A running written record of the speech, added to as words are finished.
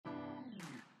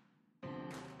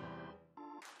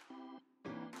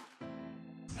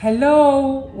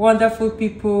Hello, wonderful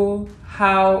people.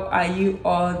 How are you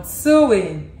all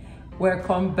doing?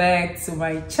 Welcome back to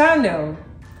my channel.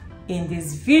 In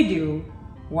this video,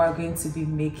 we're going to be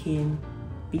making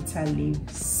bitter leaf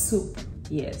soup.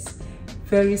 Yes,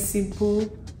 very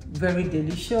simple, very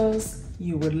delicious.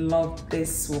 You will love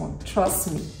this one,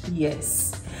 trust me.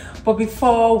 Yes, but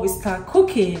before we start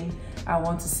cooking, I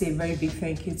want to say a very big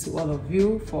thank you to all of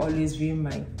you for always viewing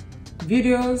my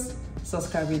videos,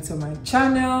 subscribing to my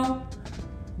channel,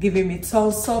 giving me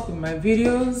thumbs up in my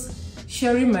videos,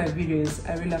 sharing my videos.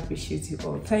 I really appreciate you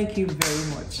all. Thank you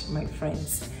very much, my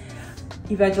friends.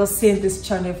 If you're just seeing this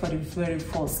channel for the very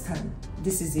first time,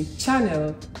 this is a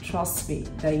channel, trust me,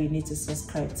 that you need to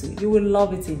subscribe to. You will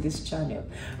love it in this channel,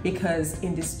 because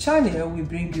in this channel we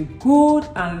bring you good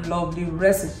and lovely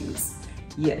recipes.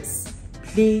 Yes,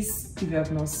 please, if you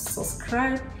have not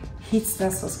subscribed, hit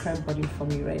that subscribe button for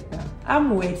me right now.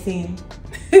 I'm waiting.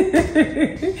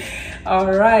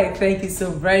 All right, thank you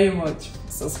so very much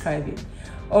for subscribing.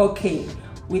 Okay,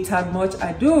 without much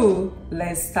ado,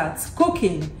 let's start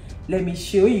cooking. Let me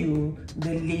show you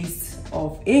the list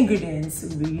of ingredients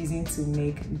we'll be using to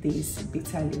make this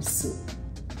bitter leaf soup.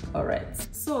 All right,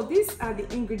 so these are the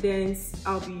ingredients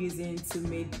I'll be using to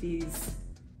make this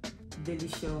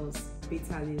delicious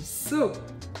bitter leaf soup.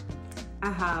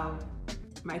 I have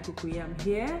my cocoyam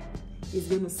here. Is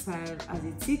going to serve as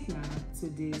a thickener to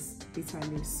this bitter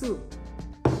leaf soup.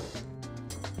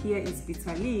 Here is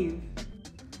bitter leaf.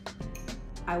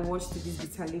 I washed this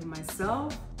bitter leaf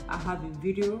myself. I have a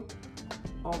video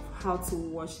of how to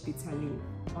wash bitter leaf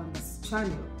on this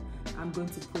channel. I'm going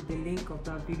to put the link of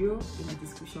that video in the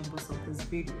description box of this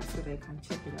video so that you can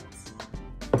check it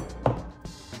out.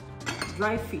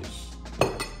 Dry fish,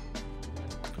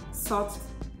 salt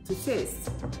to taste.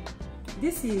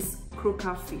 This is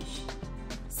crocker fish,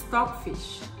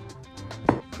 stockfish,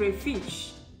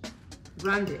 crayfish,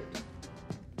 branded,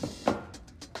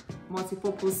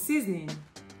 multi-purpose seasoning,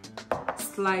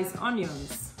 sliced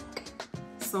onions,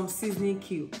 some seasoning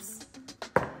cubes,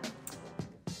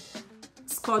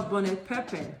 Scotch bonnet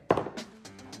pepper,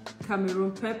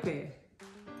 Cameroon pepper.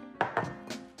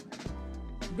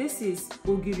 This is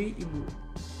Ogiri Ibo.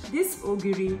 This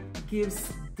Ogiri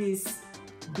gives this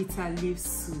bitter leaf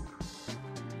soup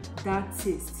that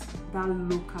taste, that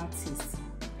local taste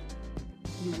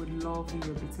you would love in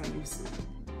your bitter leaf soup.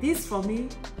 This for me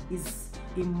is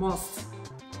a must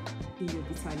in your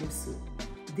bitter leaf soup.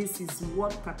 This is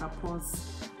what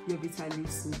catapults your bitter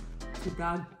leaf soup to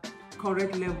that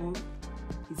correct level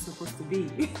it's supposed to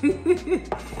be.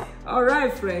 All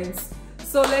right, friends,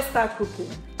 so let's start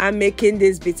cooking. I'm making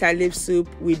this bitter leaf soup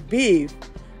with beef.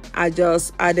 I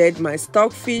just added my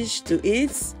stockfish to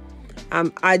it.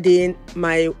 I'm adding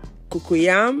my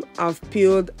cocoyam. I've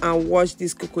peeled and washed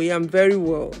this cocoyam very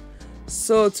well.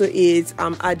 So to it,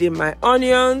 I'm adding my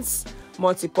onions,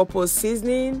 multi-purpose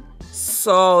seasoning,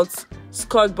 salt,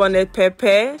 Scotch bonnet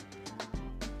pepper,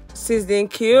 seasoning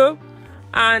cube,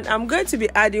 and I'm going to be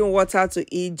adding water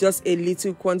to it, just a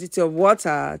little quantity of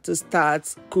water to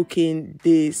start cooking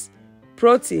this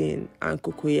protein and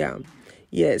cocoyam.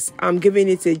 Yes, I'm giving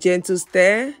it a gentle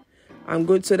stir. I'm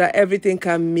good so that everything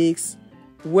can mix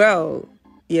well.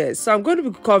 Yes, so I'm going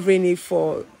to be covering it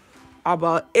for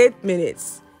about 8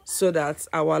 minutes so that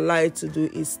I will allow it to do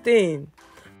its thing.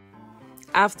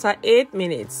 After 8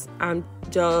 minutes, I'm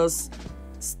just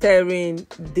stirring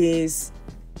this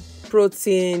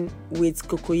protein with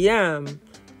cocoyam.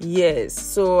 Yes,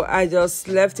 so I just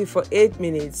left it for 8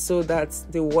 minutes so that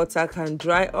the water can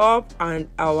dry up and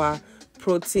our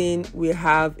protein will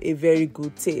have a very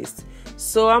good taste.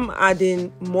 So I'm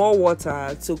adding more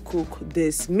water to cook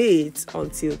this meat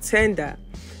until tender.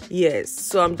 Yes,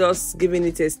 so I'm just giving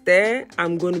it a stir.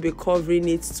 I'm going to be covering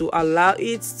it to allow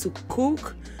it to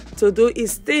cook, to do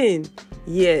its thing.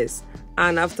 Yes,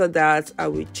 and after that I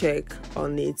will check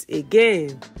on it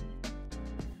again.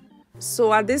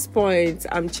 So at this point,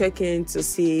 I'm checking to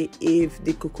see if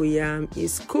the cocoyam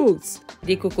is cooked.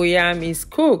 The cocoyam is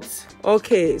cooked.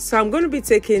 Okay, so I'm going to be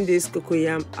taking this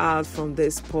cocoyam out from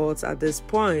this pot at this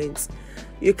point.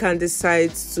 You can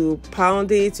decide to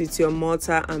pound it with your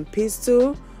mortar and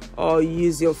pestle or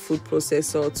use your food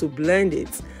processor to blend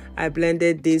it. I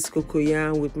blended this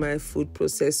cocoyam with my food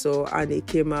processor and it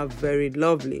came out very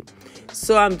lovely.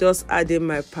 So I'm just adding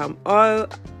my palm oil.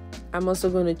 I'm also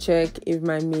going to check if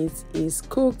my meat is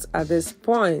cooked at this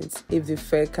point. If the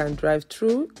fat can drive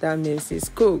through, that means it's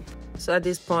cooked. So at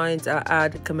this point, I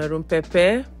add Cameroon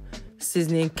pepper,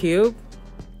 seasoning cube,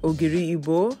 Ogiri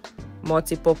Ibo,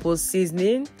 multi-purpose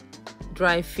seasoning,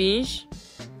 dry fish,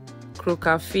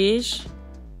 crocker fish,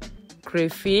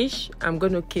 crayfish. I'm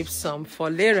going to keep some for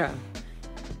later.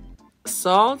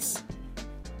 salt,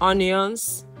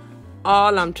 onions.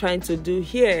 All I'm trying to do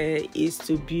here is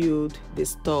to build the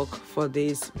stock for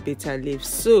this bitter leaf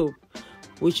soup,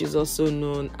 which is also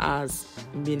known as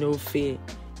minofe.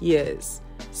 Yes,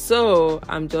 so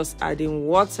I'm just adding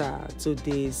water to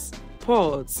these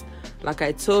pots. Like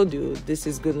I told you, this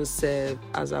is going to serve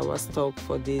as our stock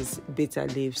for this bitter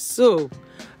leaf soup.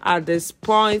 At this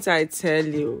point, I tell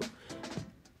you,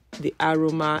 the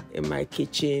aroma in my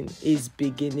kitchen is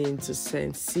beginning to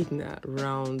send signal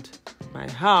around my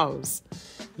house.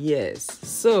 Yes,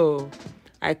 so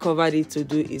I covered it to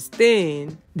do its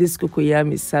thing. This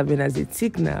cocoyam is serving as a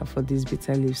thickener for this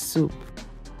bitter leaf soup.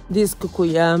 This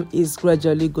cocoyam is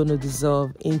gradually going to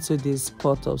dissolve into this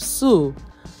pot of soup,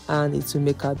 and it will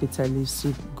make our bitter leaf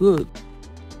soup good.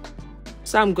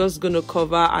 So I'm just going to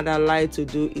cover and allow it to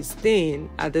do its thing.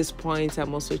 At this point,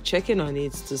 I'm also checking on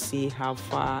it to see how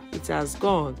far it has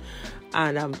gone.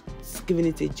 And I'm giving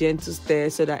it a gentle stir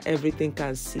so that everything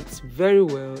can sit very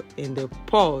well in the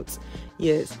pot.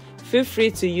 Yes, feel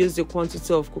free to use the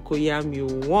quantity of cocoyam you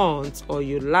want or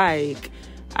you like.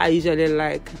 I usually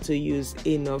like to use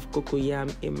enough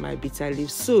cocoyam in my bitter leaf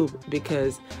soup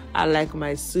because I like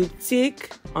my soup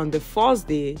thick on the first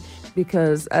day,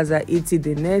 because as I eat it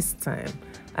the next time,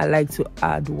 I like to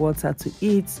add water to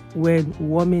it when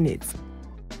warming it.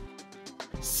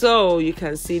 So you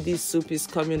can see this soup is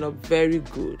coming up very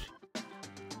good.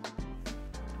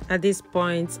 At this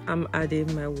point, I'm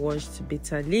adding my washed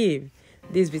bitter leaf.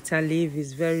 This bitter leaf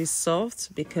is very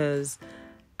soft because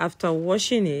after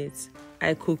washing it,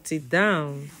 I cooked it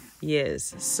down.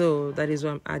 Yes, so that is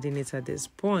why I'm adding it at this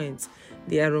point.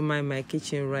 The aroma in my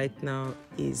kitchen right now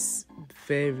is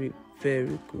very,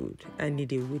 very good. I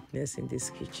need a witness in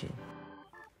this kitchen.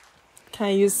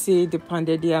 Can you see the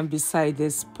pounded yam beside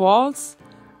this pot?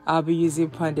 I'll be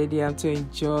using pounded yam to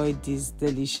enjoy this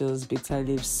delicious bitter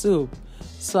leaf soup.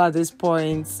 So at this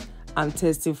point, I'm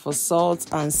testing for salt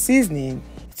and seasoning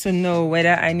to know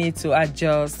whether I need to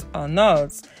adjust or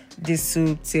not. This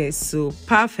soup tastes so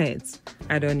perfect.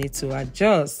 I don't need to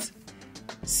adjust.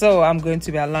 So I'm going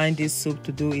to be allowing this soup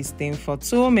to do its thing for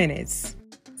 2 minutes.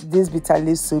 This bitter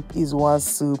leaf soup is one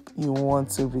soup you want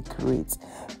to recreate.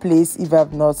 Please, if you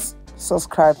have not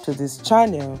subscribed to this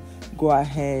channel, go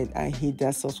ahead and hit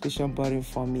that subscription button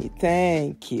for me.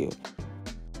 Thank you.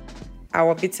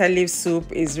 Our bitter leaf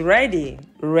soup is ready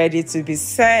to be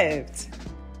served.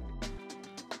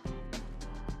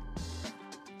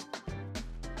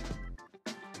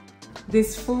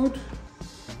 This food,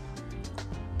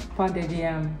 pounded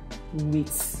yam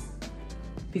with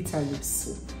bitter leaf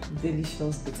soup,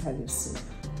 delicious bitter leaf soup.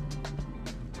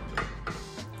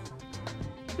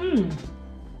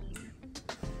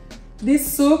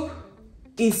 This soup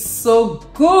is so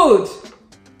good.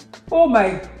 Oh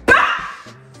my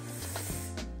God!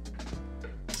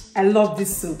 I love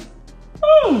this soup.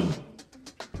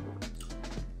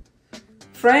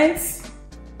 Friends,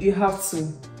 you have to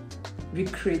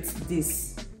recreate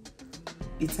this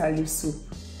bitter leaf soup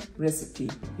recipe.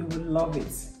 You will love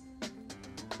it.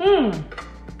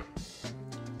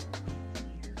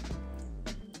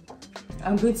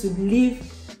 I'm going to leave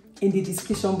in the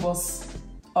description box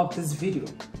of this video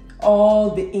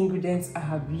all the ingredients I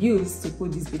have used to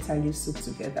put this bitter leaf soup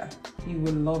together. You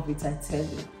will love it, I tell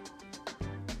you.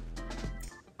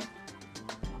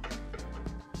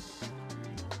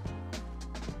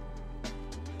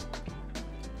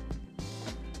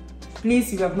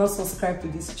 Please, if you have not subscribed to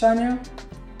this channel,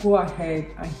 go ahead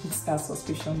and hit that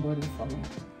subscription button for me.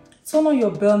 Turn on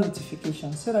your bell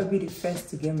notification so that you'll be the first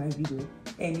to get my video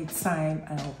anytime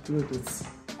I upload it.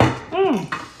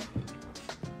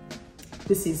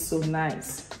 This is so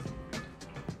nice.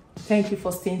 Thank you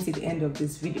for staying to the end of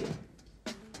this video.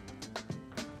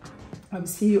 I will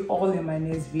see you all in my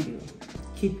next video.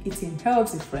 Keep eating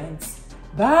healthy, friends.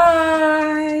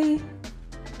 Bye.